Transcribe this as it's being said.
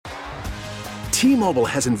T-Mobile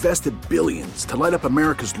has invested billions to light up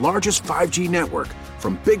America's largest 5G network,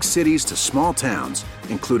 from big cities to small towns,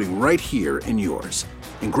 including right here in yours.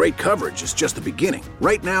 And great coverage is just the beginning.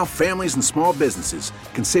 Right now, families and small businesses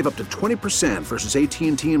can save up to 20% versus AT&T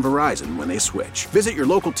and Verizon when they switch. Visit your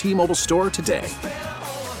local T-Mobile store today.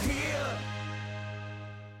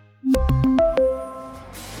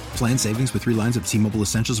 Plan savings with 3 lines of T-Mobile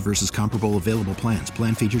Essentials versus comparable available plans.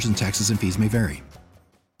 Plan features and taxes and fees may vary.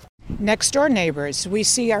 Next door neighbors, we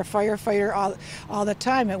see our firefighter all the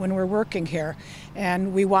time when we're working here.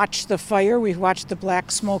 And we watch the fire, we watch the black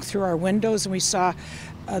smoke through our windows, and we saw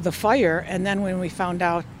the fire. And then when we found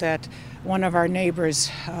out that one of our neighbors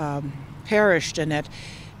perished in it,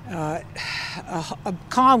 a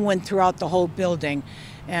calm went throughout the whole building,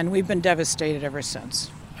 and we've been devastated ever since.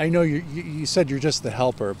 I know you said you're just the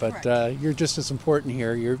helper, but you're just as important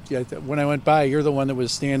here. When I went by, you're the one that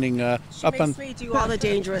was standing up on. We do all the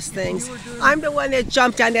dangerous things. I'm the one that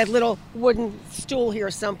jumped on that little wooden stool here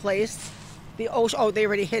someplace. They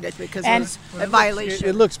already hit it because it was a violation.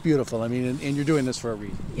 It looks beautiful. I mean, and you're doing this for a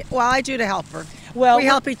reason. Yeah, well, I do the helper. Well, we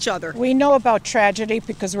help each other. We know about tragedy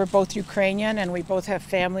because we're both Ukrainian and we both have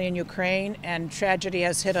family in Ukraine, and tragedy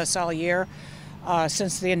has hit us all year.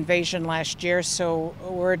 Since the invasion last year, so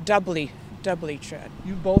we're doubly tread.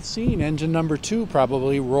 You've both seen engine number 2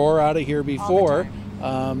 probably roar out of here before.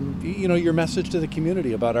 Your message to the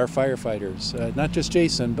community about our firefighters, not just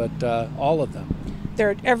Jason, but all of them.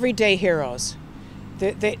 They're everyday heroes.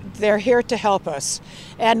 They're here to help us.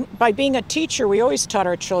 And by being a teacher, we always taught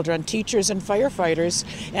our children, teachers and firefighters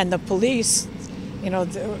and the police,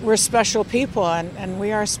 we're special people, and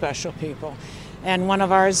we are special people. And one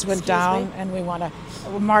of ours went down, and we want to.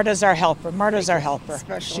 Marta's our helper.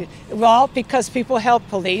 Because people help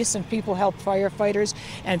police, and people help firefighters,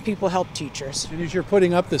 and people help teachers. And as you're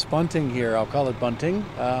putting up this bunting here, I'll call it bunting,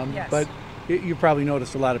 yes. But you probably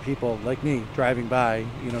noticed a lot of people like me driving by,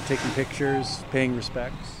 taking pictures, paying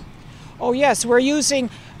respects. Oh yes, we're using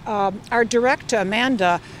our director,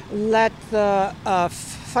 Amanda, let the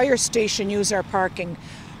fire station use our parking.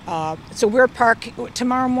 So we're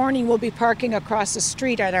tomorrow morning we'll be parking across the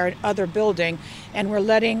street at our other building, and we're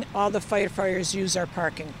letting all the firefighters use our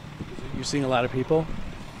parking. You're seeing a lot of people?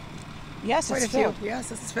 Yes, quite it's a filled. few.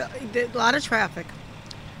 Yes, it's a lot of traffic.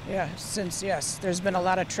 Yeah, there's been a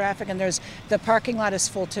lot of traffic, and the parking lot is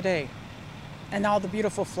full today, and all the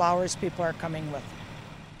beautiful flowers people are coming with.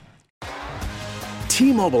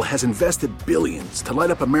 T-Mobile has invested billions to light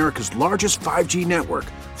up America's largest 5G network,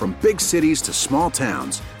 from big cities to small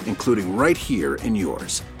towns, including right here in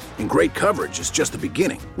yours. And great coverage is just the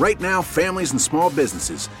beginning. Right now, families and small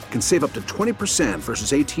businesses can save up to 20%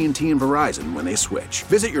 versus AT&T and Verizon when they switch.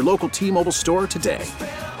 Visit your local T-Mobile store today.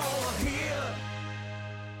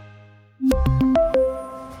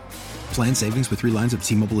 Plan savings with 3 lines of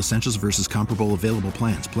T-Mobile Essentials versus comparable available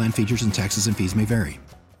plans. Plan features and taxes and fees may vary.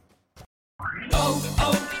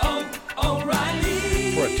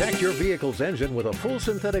 Protect your vehicle's engine with a full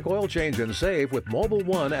synthetic oil change and save with Mobil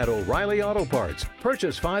 1 at O'Reilly Auto Parts.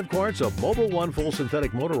 Purchase 5 quarts of Mobil 1 full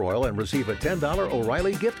synthetic motor oil and receive a $10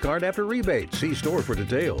 O'Reilly gift card after rebate. See store for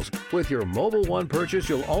details. With your Mobil 1 purchase,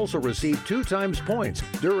 you'll also receive 2 times points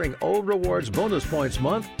during O Rewards Bonus Points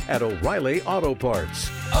Month at O'Reilly Auto Parts.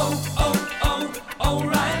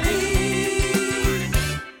 O'Reilly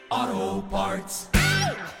Auto Parts.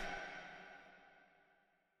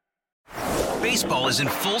 Baseball is in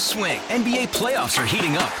full swing. NBA playoffs are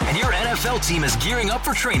heating up, and your NFL team is gearing up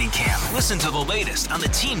for training camp. Listen to the latest on the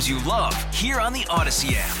teams you love here on the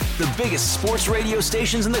Odyssey app. The biggest sports radio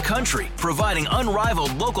stations in the country, providing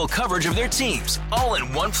unrivaled local coverage of their teams, all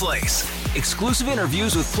in one place. Exclusive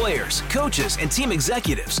interviews with players, coaches, and team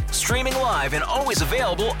executives, streaming live and always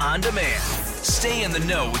available on demand. Stay in the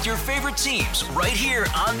know with your favorite teams right here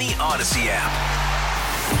on the Odyssey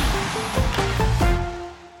app.